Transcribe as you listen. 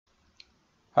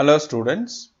Hello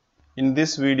students, in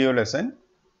this video lesson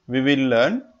we will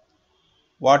learn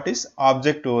what is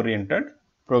object-oriented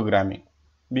programming.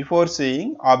 Before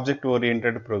saying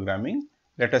object-oriented programming,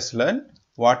 let us learn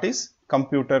what is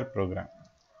computer program.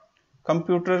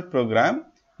 Computer program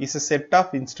is a set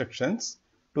of instructions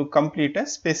to complete a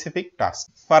specific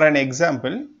task. For an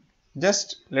example,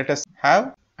 just let us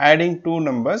have adding two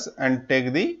numbers and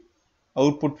take the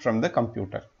output from the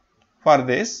computer. For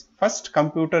this, first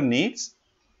computer needs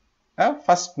a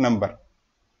first number.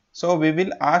 So we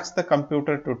will ask the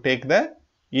computer to take the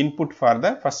input for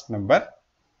the first number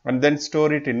and then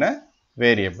store it in a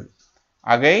variable.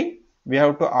 Again, we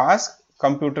have to ask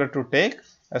computer to take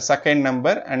a second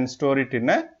number and store it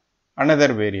in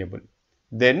another variable.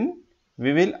 Then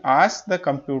we will ask the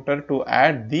computer to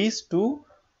add these two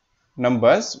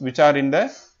numbers which are in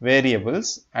the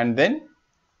variables and then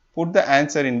put the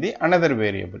answer in the another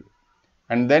variable.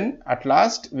 And then at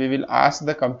last we will ask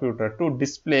the computer to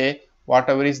display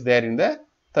whatever is there in the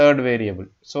third variable.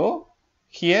 So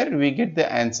here we get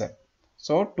the answer.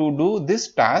 So to do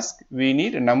this task we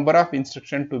need a number of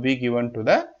instructions to be given to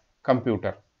the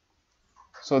computer.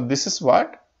 So this is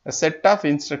what a set of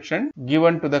instructions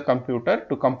given to the computer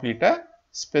to complete a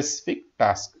specific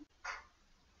task.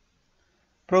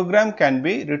 Program can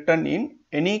be written in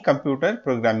any computer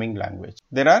programming language.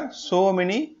 There are so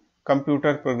many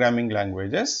computer programming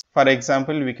languages. For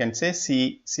example, we can say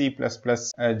C, C++,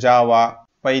 Java,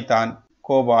 Python,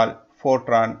 COBOL,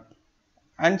 Fortran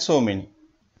and so many.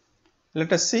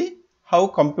 Let us see how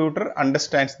computer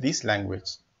understands these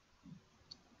languages.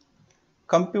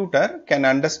 Computer can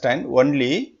understand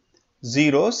only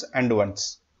zeros and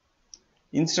ones.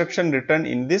 Instruction written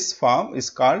in this form is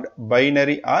called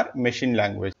binary or machine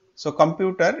language. So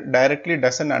computer directly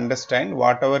doesn't understand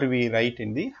whatever we write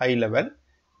in the high level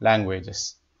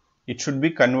languages. It should be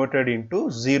converted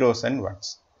into zeros and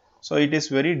ones. So it is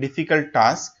very difficult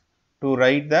task to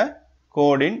write the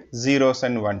code in zeros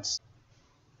and ones.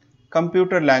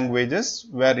 Computer languages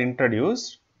were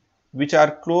introduced which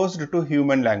are closed to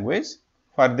human language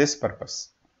for this purpose.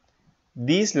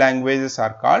 These languages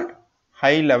are called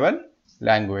high level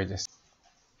languages.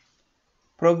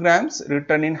 Programs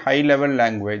written in high level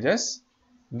languages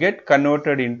get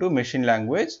converted into machine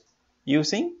language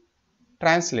using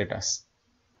translators.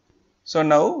 So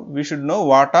now we should know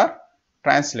what are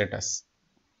translators.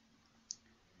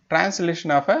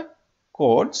 Translation of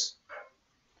codes.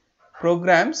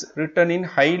 Programs written in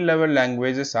high level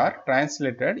languages are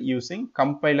translated using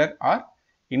compiler or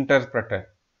interpreter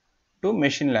to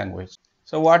machine language.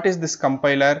 So what is this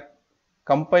compiler?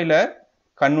 Compiler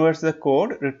converts the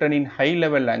code written in high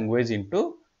level language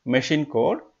into machine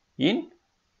code in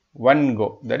one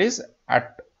go. That is,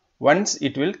 at once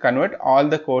it will convert all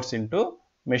the codes into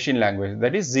machine language,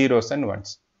 that is zeros and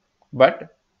ones.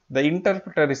 But the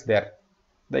interpreter is there.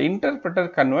 The interpreter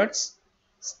converts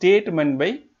statement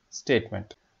by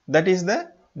statement. That is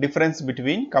the difference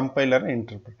between compiler and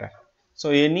interpreter.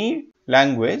 So any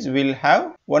language will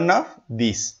have one of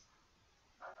these.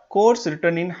 Codes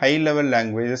written in high level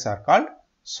languages are called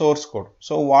source code.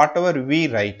 So whatever we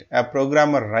write, a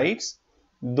programmer writes,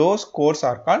 those codes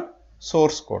are called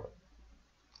source code.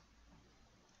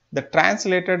 The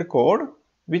translated code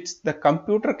which the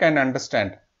computer can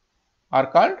understand are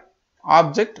called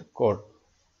object code.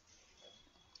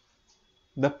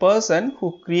 The person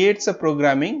who creates a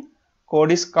programming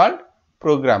code is called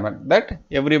programmer. That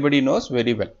everybody knows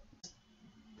very well.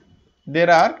 There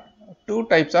are two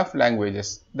types of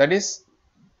languages, that is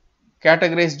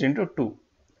categorized into two: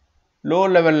 low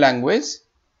level language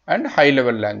and high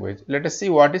level language. Let us see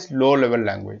what is low level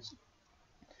language.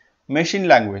 Machine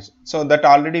language. So that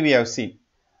already we have seen.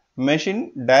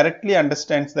 Machine directly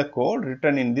understands the code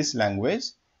written in this language.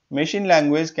 Machine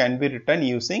language can be written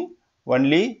using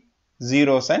only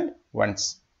zeros and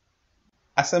ones.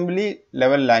 Assembly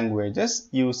level languages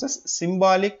uses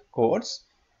symbolic codes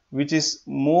which is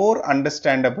more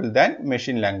understandable than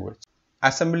machine language.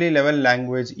 Assembly level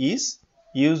language is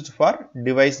used for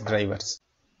device drivers.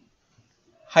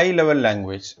 High level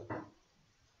language.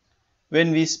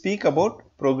 When we speak about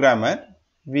programmer,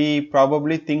 we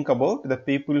probably think about the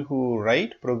people who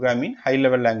write programming high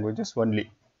level languages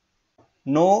only.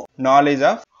 No knowledge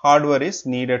of hardware is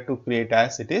needed to create,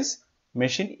 as it is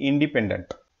machine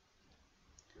independent.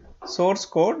 Source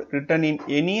code written in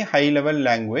any high level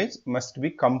language must be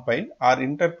compiled or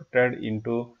interpreted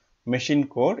into machine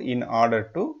code in order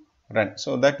to run.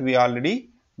 So that we already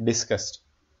discussed.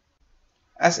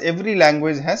 As every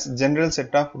language has general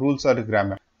set of rules or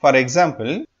grammar. For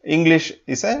example, English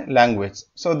is a language.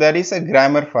 So there is a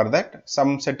grammar for that,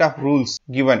 some set of rules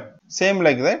given. Same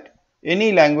like that,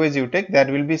 Any language you take,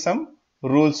 there will be some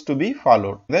rules to be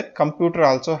followed. That computer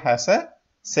also has a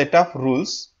set of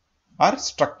rules or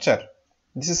structure.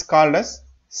 This is called as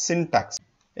syntax.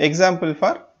 Example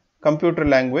for computer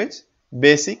language: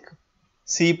 Basic,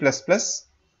 C++,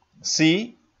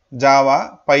 C,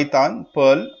 Java, Python,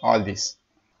 Perl, all these.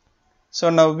 So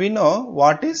now we know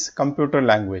what is computer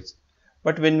language.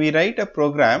 But when we write a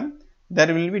program,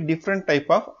 there will be different type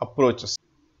of approaches.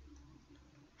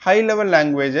 High-level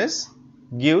languages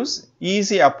gives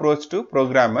easy approach to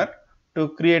programmer to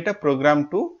create a program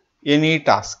to any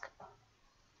task.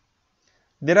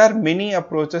 There are many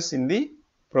approaches in the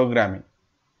programming.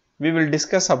 We will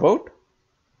discuss about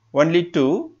only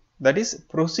two, that is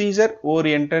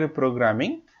procedure-oriented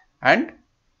programming and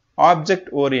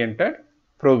object-oriented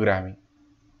programming.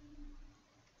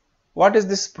 What is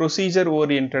this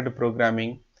procedure-oriented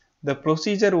programming? The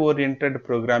procedure-oriented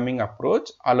programming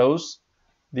approach allows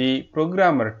the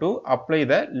programmer to apply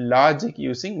the logic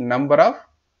using number of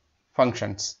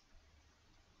functions.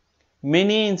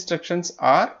 Many instructions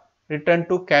are written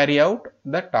to carry out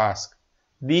the task.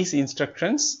 These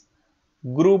instructions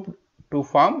grouped to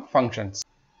form functions.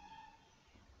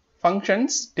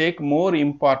 Functions take more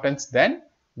importance than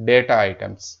data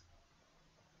items.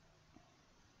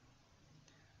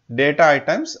 Data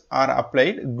items are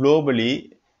applied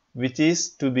globally, which is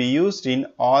to be used in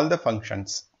all the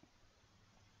functions.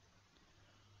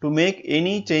 To make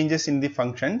any changes in the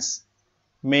functions,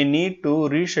 may need to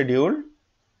reschedule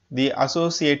the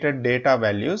associated data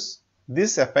values.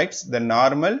 This affects the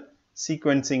normal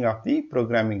sequencing of the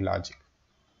programming logic.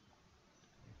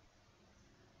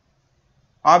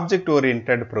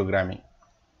 Object-oriented programming.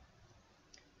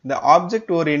 The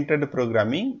object-oriented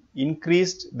programming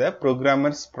increased the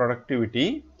programmer's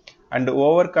productivity and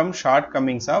overcome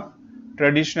shortcomings of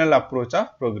traditional approach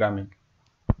of programming.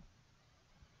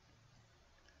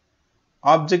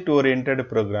 Object-oriented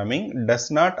programming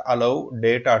does not allow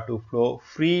data to flow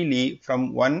freely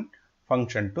from one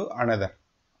function to another.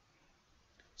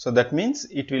 So that means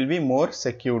it will be more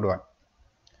secured one.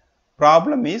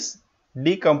 Problem is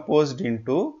decomposed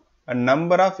into a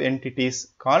number of entities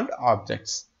called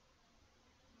objects.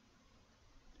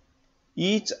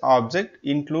 Each object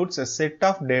includes a set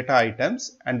of data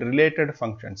items and related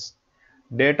functions.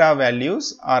 Data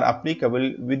values are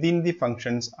applicable within the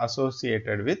functions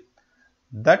associated with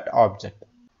that object.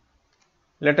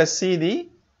 Let us see the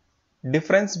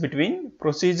difference between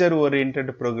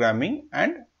procedure-oriented programming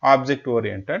and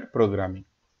object-oriented programming.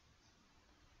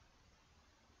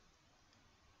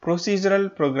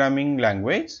 Procedural programming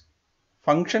language,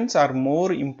 functions are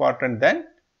more important than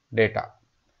data.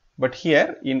 But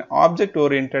here in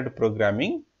object-oriented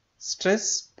programming,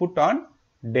 stress put on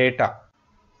data.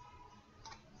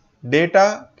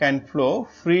 Data can flow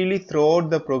freely throughout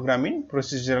the program in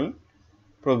procedural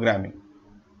programming.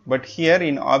 But here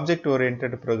in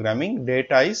object-oriented programming,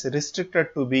 data is restricted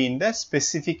to be in the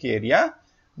specific area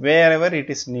wherever it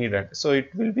is needed. So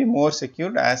it will be more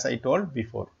secured, as I told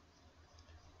before.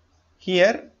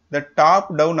 Here the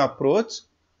top-down approach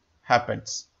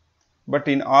happens, but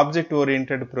in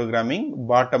object-oriented programming,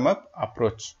 bottom-up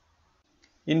approach.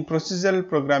 In procedural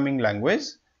programming language,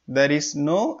 there is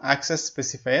no access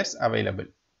specifiers available.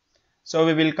 So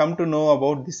we will come to know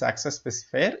about this access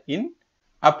specifier in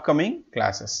upcoming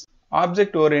classes.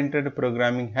 Object-oriented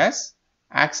programming has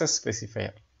access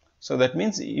specifier. So that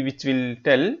means which will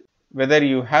tell whether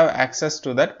you have access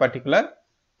to that particular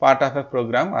part of a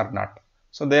program or not.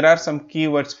 So there are some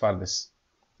keywords for this,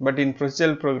 but in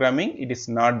procedural programming it is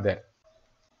not there.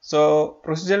 So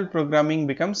procedural programming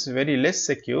becomes very less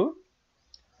secure.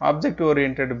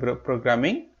 Object-oriented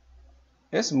programming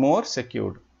is more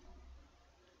secured.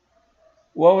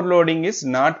 Overloading is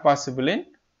not possible in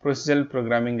procedural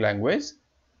programming language.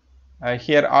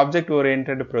 Here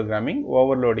object-oriented programming,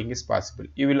 overloading is possible.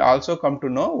 You will also come to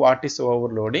know what is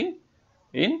overloading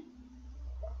in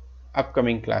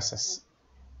upcoming classes.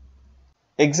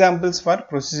 Examples for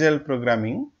procedural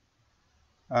programming: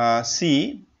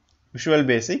 C, Visual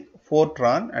Basic,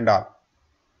 Fortran and all.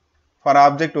 For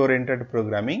object-oriented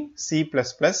programming, C++,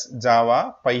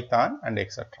 Java, Python and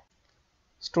etc.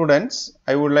 Students,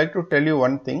 I would like to tell you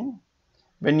one thing.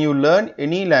 When you learn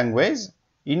any language,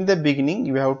 in the beginning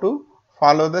you have to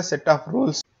follow the set of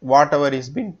rules, whatever is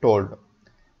been told.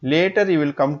 Later you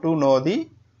will come to know the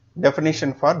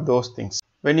definition for those things.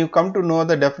 When you come to know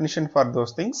the definition for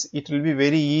those things, it will be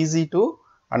very easy to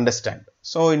understand.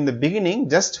 So in the beginning,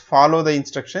 just follow the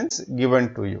instructions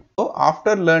given to you. So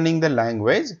after learning the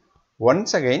language,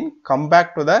 once again come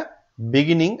back to the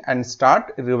beginning and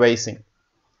start revising,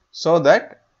 so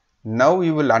that now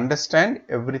you will understand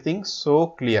everything so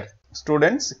clear.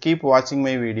 Students, keep watching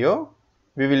my video.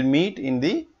 We will meet in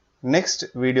the next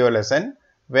video lesson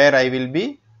where I will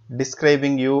be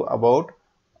describing you about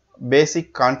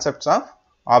basic concepts of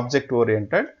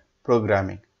object-oriented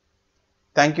programming.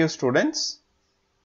 Thank you, students.